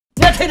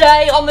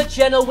Today on the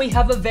channel we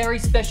have a very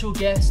special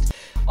guest.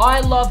 I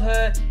love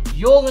her,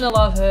 you're gonna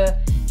love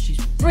her. She's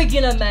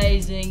freaking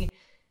amazing.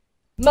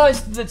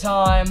 Most of the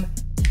time.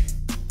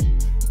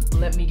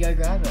 Let me go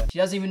grab her. She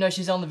doesn't even know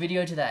she's on the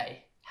video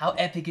today. How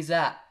epic is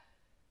that?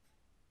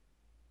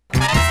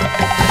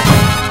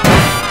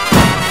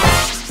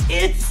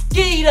 It's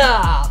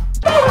Skeeter!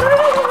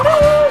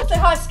 Say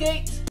hi,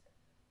 Skeet!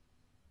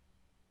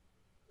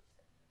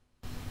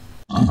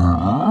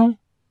 Huh?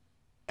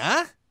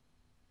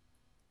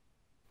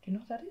 Do you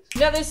know what that is?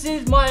 Now this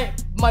is my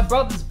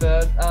brother's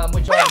bird,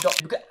 which I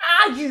adopted because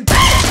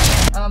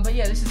but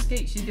yeah, this is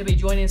Skeet. She's gonna be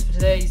joining us for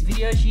today's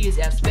video. She is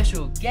our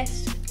special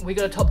guest. We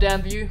got a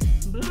top-down view.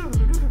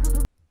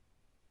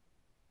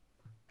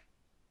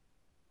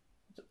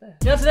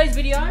 Now today's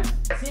video,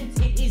 since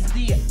it is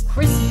the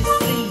Christmas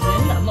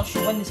season, I'm not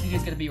sure when this video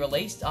is going to be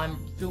released. I'm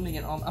filming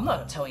it on, I'm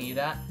not telling you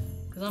that,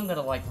 because I'm going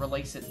to like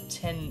release it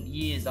 10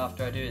 years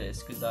after I do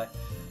this, because I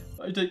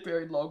take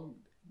very long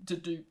to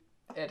do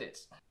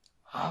edits.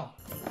 Oh.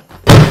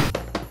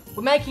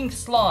 We're making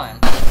slime.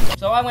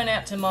 So I went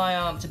out to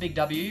my, to Big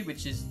W,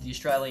 which is the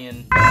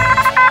Australian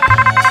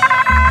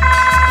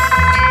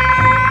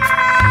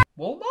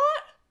Walmart?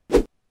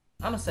 I'm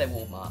gonna say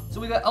Walmart. So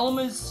we got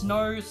Elmer's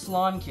Snow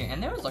Slime Kit,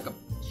 and there was like a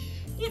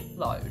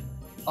shitload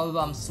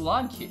of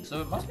slime kits,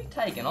 so it must be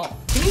taken off.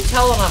 Can you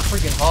tell that I'm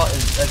freaking hot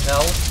as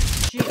hell?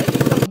 Shit.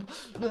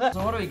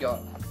 So what do we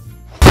got?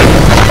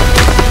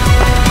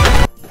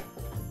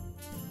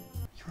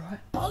 You right?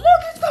 Oh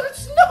look, it's got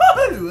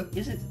snow!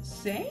 Is it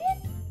sand?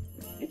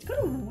 It's got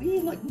a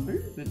weird like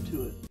movement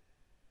to it.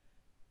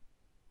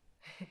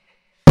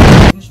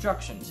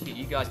 Instructions. Here,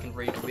 you guys can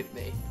read it with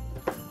me.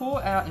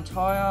 Pour our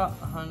entire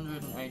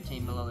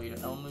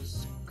 118ml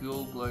Elmer's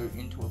School Glue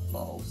into a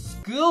bowl.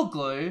 School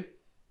glue?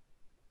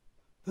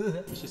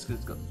 It's just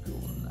because it's got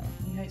school in there.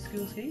 You hate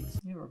school Skeets?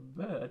 You're a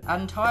bird.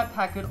 An entire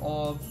packet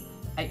of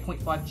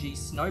 8.5G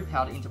snow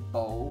powder into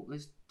bowl.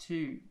 There's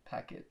 2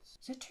 packets.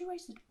 Is there 2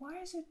 ways to, why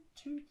is it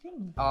 2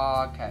 things?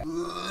 Oh, okay.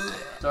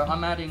 So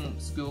I'm adding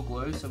school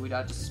glue, so we'd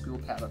add just school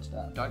powder to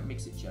that. Don't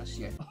mix it just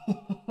yet.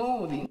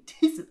 Oh, the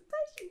anticipation's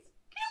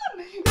killing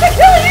me. They're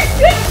killing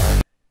you!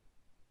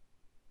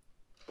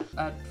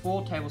 Add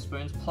 4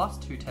 tablespoons plus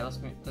 2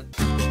 tablespoons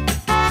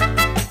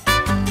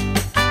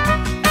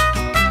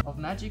of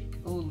magic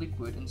or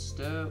liquid and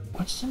stir.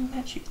 What's the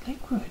magic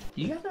liquid?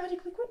 Do you have the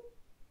magic liquid?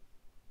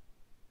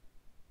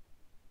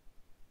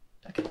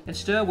 Okay. And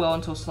stir well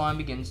until slime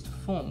begins to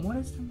form. What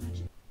is the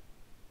magic?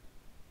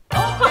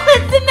 Oh,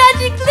 it's the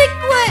magic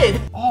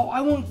liquid! Oh,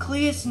 I want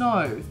clear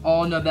snow.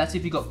 Oh no, that's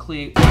if you got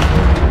clear.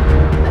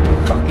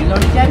 That fucking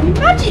only gave me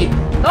magic!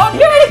 Oh,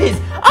 here it is!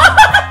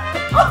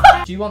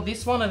 Do you want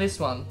this one or this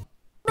one?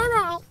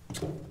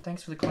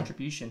 Thanks for the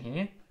contribution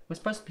here. We're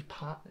supposed to be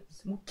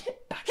partners. We'll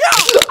get back.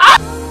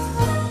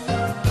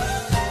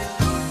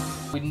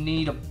 We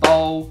need a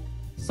bowl,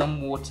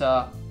 some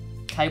water,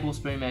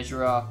 tablespoon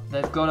measurer.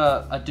 They've got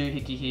a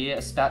doohickey here,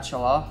 a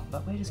spatula,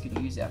 but we're just gonna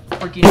use our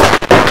freaking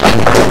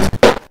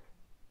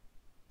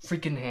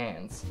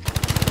hands.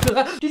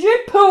 Did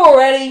you poo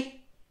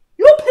already?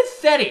 You're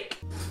pathetic.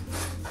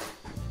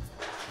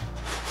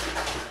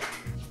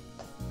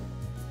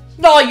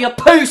 No, your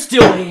poo's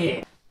still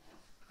here!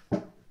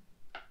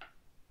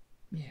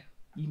 Yeah,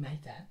 you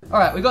made that.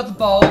 Alright, we got the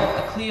bowl,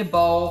 a clear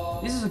bowl.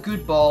 This is a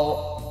good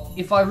bowl.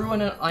 If I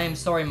ruin it, I am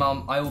sorry,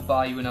 Mum. I will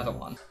buy you another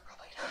one.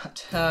 Probably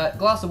not.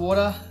 Glass of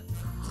water.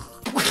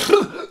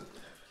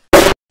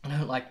 I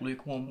don't like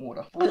lukewarm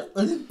water.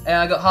 And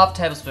I got half a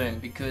tablespoon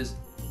because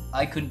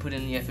I couldn't put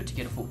in the effort to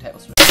get a full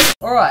tablespoon.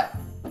 Alright,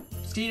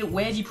 Skeeter,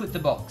 where'd you put the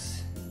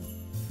box?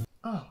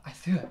 Oh, I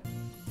threw it.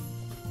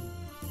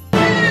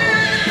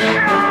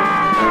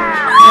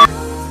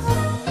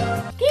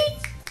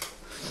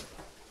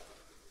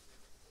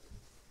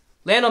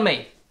 Land on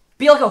me.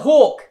 Be like a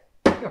hawk.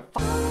 You're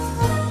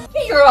a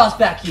Get your ass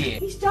back here.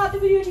 We start the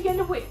video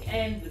together, we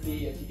end the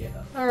video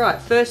together.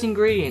 Alright, first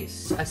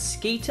ingredients. A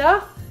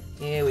Skeeter.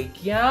 There we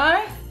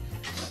go.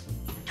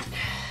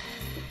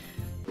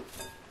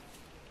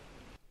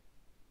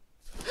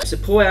 So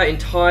pour our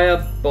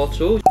entire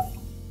bottle.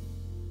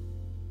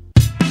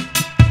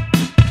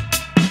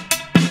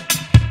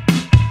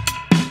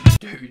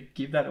 Dude,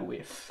 give that a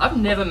whiff. I've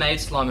never made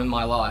slime in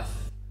my life.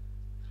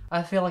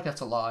 I feel like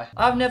that's a lie.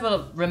 I've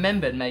never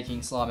remembered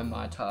making slime in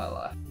my entire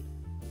life.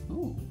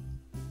 Ooh.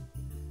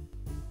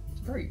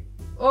 It's very...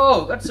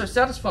 Oh, that's so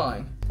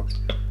satisfying. Woo!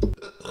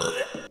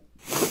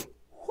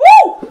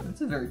 That's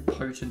a very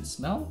potent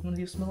smell. What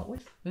do you smell it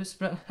with? This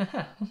smell...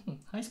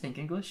 I speak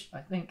English,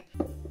 I think.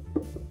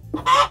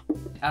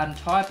 Add an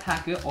entire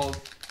packet of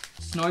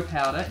snow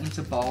powder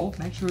into bowl.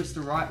 Make sure it's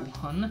the right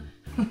one.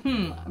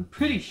 I'm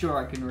pretty sure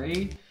I can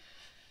read.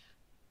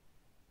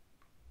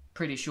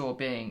 Pretty sure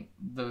being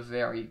the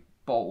very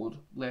bold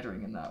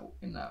lettering in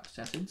that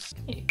sentence.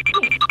 Here.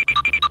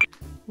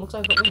 Looks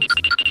like I've got wings.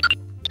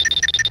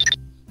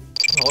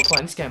 Oh, we're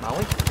playing this game, are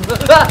we?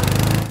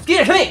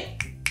 Skeeter, come here!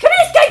 Come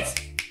here, Skates!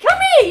 Come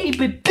here, you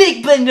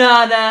big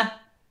banana!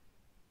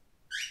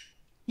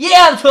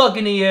 Yeah, I'm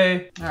talking to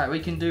you. Alright, we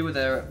can do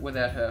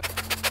without her.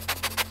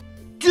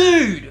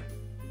 Dude!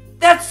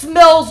 That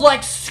smells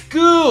like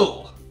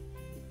school!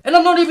 And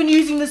I'm not even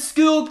using the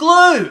school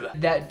glue!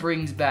 That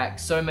brings back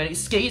so many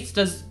Skeets.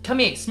 Come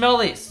here, smell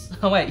this.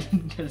 Oh wait, you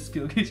can go to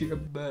school because you're a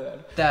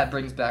bird. That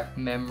brings back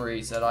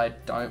memories that I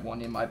don't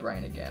want in my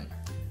brain again.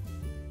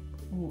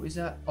 Oh, is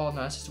that? Oh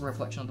no, it's just a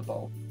reflection of the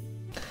bowl.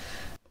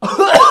 Give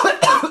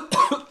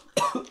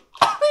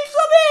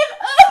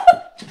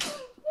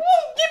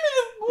me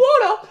the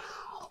water!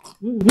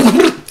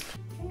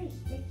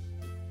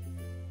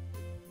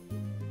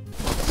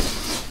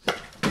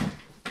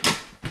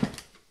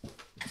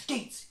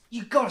 Skeets,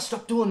 you gotta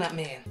stop doing that,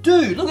 man.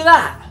 Dude, look at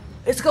that!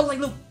 It's got like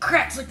little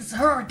cracks like the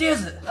Sahara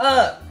Desert.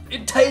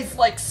 It tastes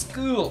like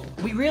school.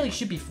 We really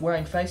should be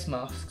wearing face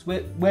masks.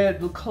 We're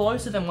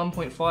closer than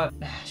 1.5.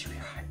 Nah, should be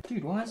alright.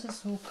 Dude, why is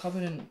this all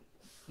covered in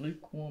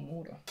lukewarm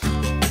water? Who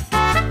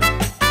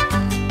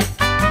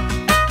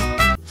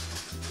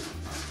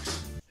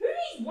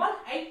needs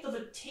 1/8 of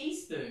a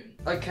teaspoon?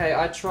 Okay,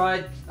 I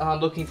tried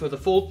looking for the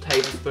full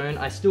tablespoon.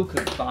 I still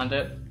couldn't find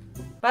it.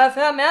 But I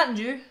found Mountain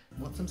Dew.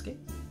 Want some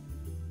Skeets?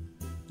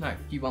 No,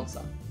 you want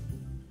some.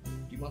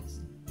 You want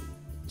some?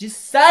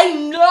 Just say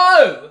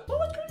no! Oh,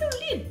 what's going on with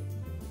the lid?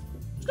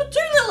 It's got 2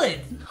 little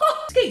lids!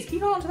 Skeets, can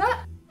you hold on to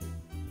that?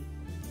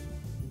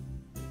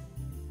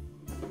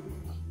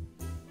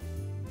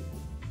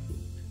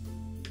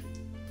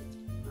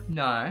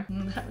 No.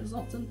 That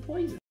results in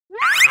poison.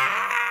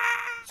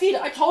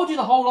 Skeeter, I told you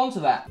to hold on to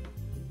that.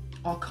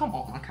 Oh, come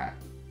on, okay.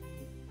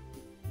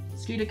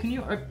 Skeeter, can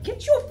you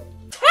get your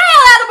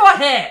tail out of my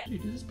hair?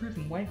 Dude, this is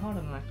proving way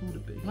harder than I thought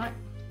it'd be. Like,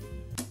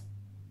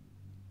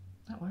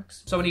 that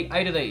works. So we need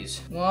 8 of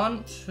these.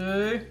 1,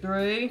 2,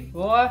 3,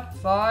 4,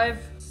 5,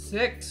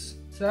 6,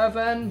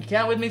 7.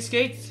 Count with me,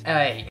 Skeets.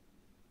 8.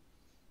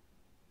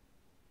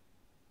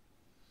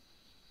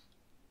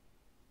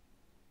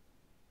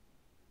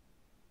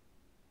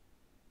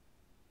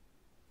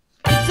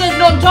 It says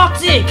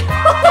non-toxic!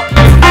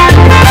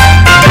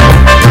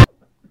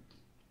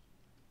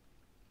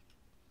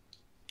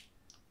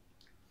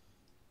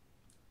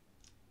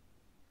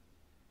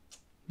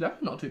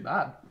 That's not too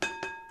bad.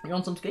 You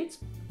want some Skeets?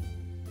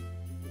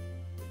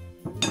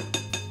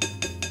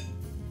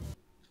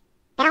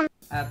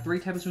 Add 3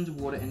 tablespoons of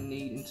water and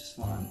knead into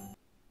slime.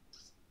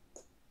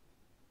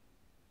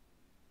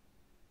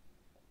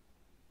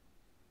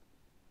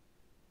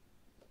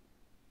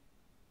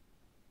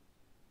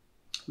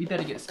 We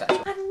better get a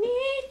spatula. I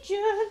need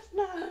your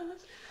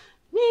love,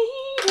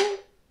 need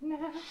it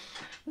now,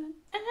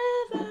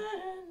 whenever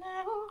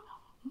now.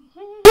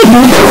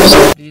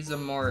 These are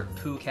more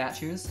poo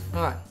catchers.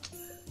 Alright.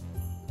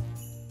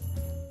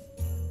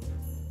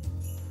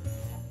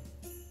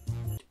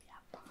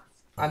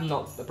 I'm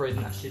not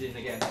breathing that shit in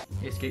again.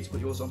 Here, Skeets,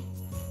 put yours on.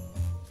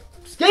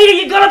 Skeeter,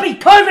 you gotta be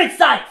COVID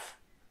safe!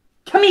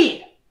 Come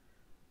here!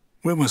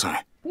 Where was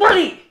I?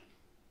 Buddy!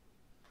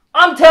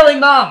 I'm telling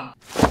Mum!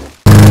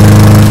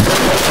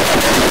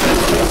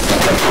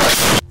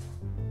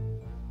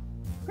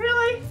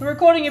 Really? We're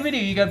recording a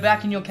video, you go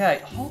back in your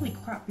cave. Holy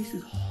crap, this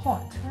is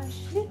hot.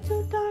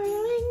 Little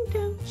darling,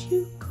 don't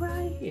you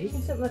cry. Yeah, you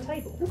can sit on the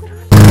table. Look at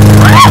her.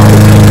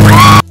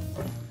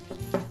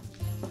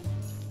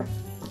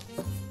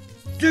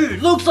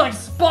 Dude, looks like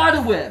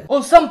spiderweb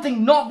or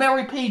something not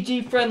very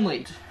PG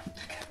friendly.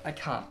 I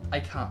can't.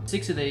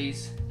 6 of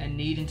these and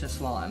knead into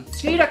slime.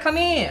 Skeeter, come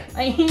here.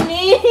 I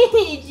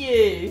need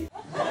you.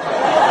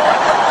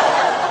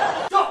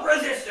 Stop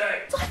resisting.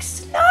 It's like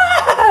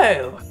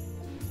snow.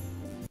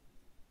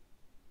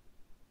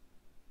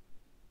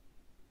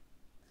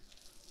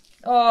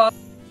 Oh.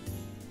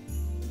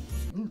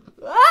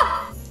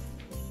 Ah!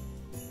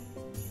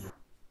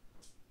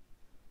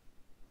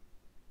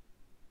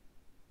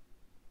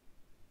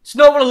 It's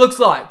not what it looks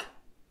like.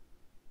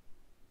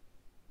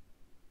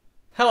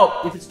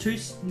 Help! If it's too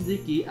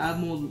sticky, add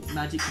more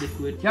magic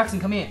liquid. Jackson,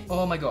 come here.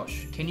 Oh my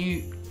gosh. Can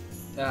you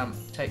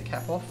take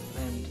cap off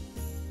and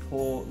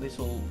pour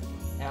little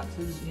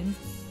ounces in?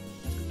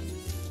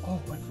 Oh,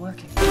 it's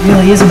working. It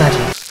really is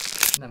magic.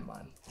 Never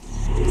mind.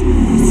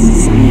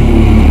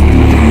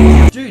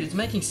 Dude, it's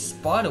making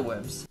spider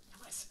webs.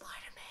 Where's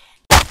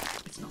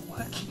Spider-Man? It's not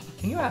working.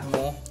 Can you add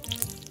more?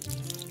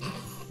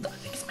 I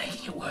think it's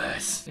making it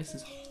worse. This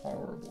is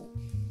horrible.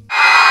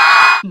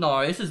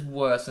 No, this is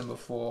worse than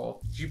before.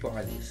 Did you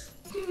buy this?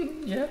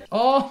 Yeah.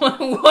 Oh,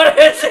 what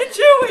is it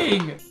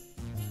doing?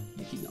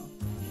 Yeah, keep going.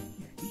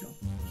 Yeah, keep going.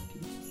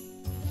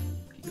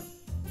 Keep going.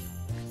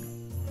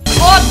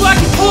 Oh, it's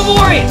working! Pour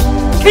more in!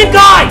 Keep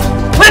going!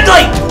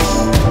 Quickly!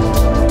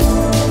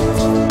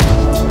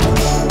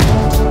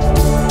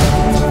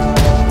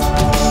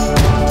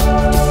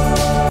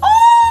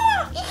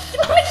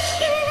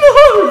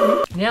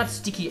 No! Now it's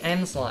sticky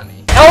and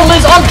slimy.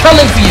 Elvis, I'm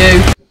coming for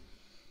you!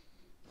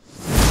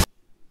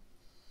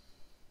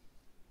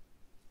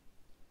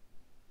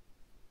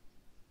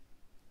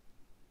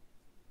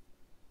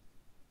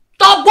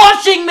 Stop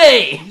watching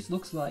me! It just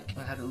looks like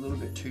I had a little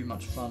bit too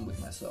much fun with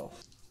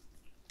myself.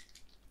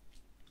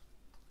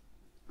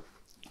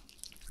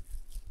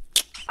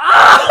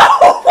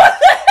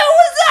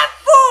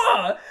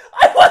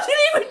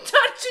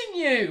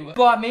 you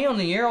bite me on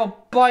the ear,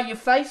 I'll bite your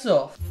face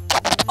off.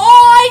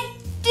 I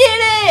did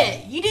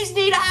it! You just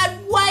need to add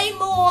way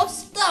more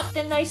stuff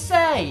than they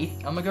say.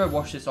 I'm gonna go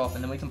wash this off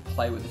and then we can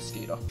play with the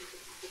scooter.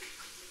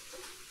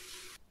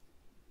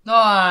 Oh,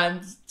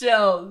 I'm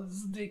still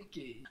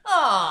sticky.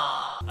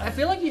 Ah, I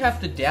feel like you have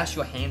to douse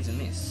your hands in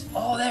this.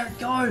 Oh, there it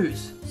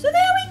goes. So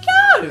there we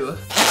go.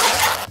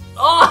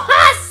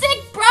 Oh,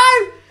 sick, bro.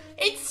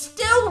 It's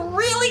still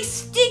really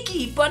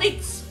sticky, but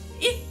it's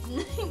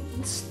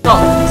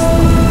stop.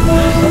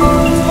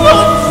 It's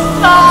not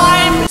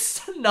slime.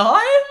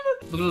 Slime?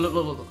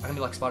 Look. I'm gonna be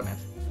like Spider-Man.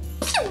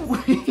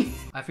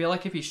 I feel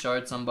like if he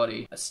showed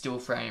somebody a still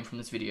frame from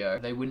this video,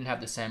 they wouldn't have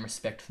the same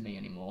respect for me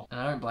anymore. And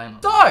I don't blame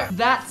them. So,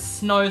 that's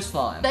snow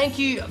slime. Thank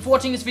you for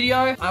watching this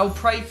video. I will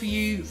pray for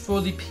you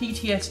for the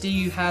PTSD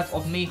you have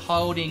of me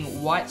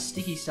holding white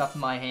sticky stuff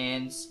in my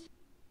hands.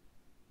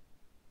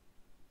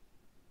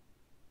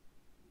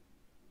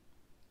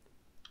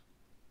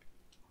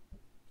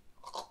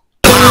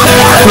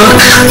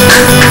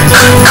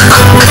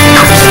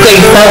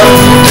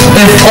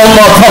 It's on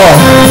my tongue.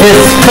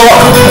 It's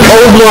stuck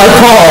on my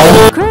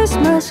tongue.